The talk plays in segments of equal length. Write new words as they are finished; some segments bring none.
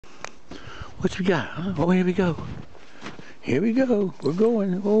What we got? Huh? Oh, here we go. Here we go. We're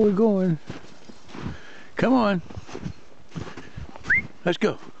going. Oh, we're going. Come on. Let's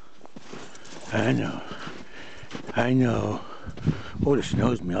go. I know. I know. Oh, the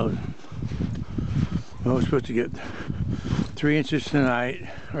snow's melting. Well, we're supposed to get 3 inches tonight,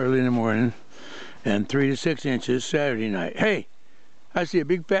 early in the morning, and 3 to 6 inches Saturday night. Hey, I see a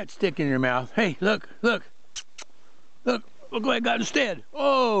big fat stick in your mouth. Hey, look, look. Look what I got instead.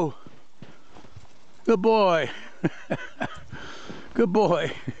 Oh, good boy. Good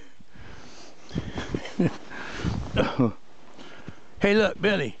boy. Hey, look,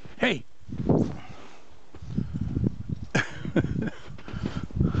 Billy. Hey.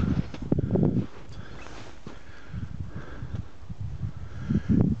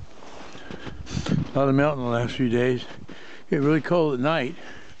 A lot of melting the last few days. Get really cold at night.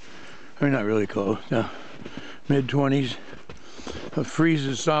 I mean, not really cold. No, mid-20s. It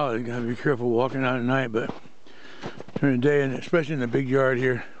freezes solid. You gotta be careful walking out at night, but during the day, and especially in the big yard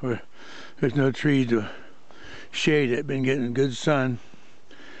here, where there's no trees to shade it, been getting good sun.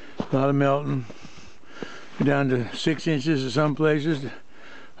 A lot of melting. Down to 6 inches in some places,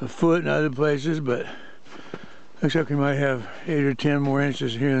 a foot in other places, but looks like we might have 8 or 10 more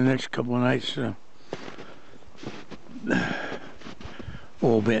inches here in the next couple of nights. So.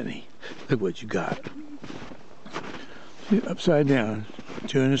 Oh, Bentley, look what you got. Upside down,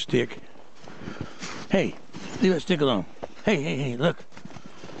 chewing a stick. Hey, leave that stick alone. Hey, hey, hey, look.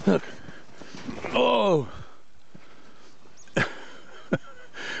 Look. Oh!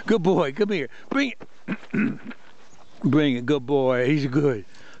 Good boy, come here. Bring it. Bring it, good boy. He's good.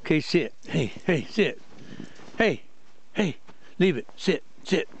 Okay, sit. Hey, hey, sit. Hey, hey, leave it. Sit,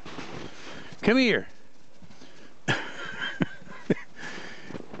 sit. Come here.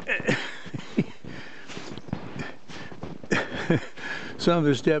 Some of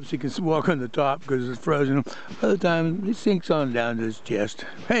the steps he can walk on the top because it's frozen. Other times he sinks on down to his chest.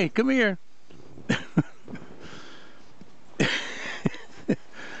 Hey, come here.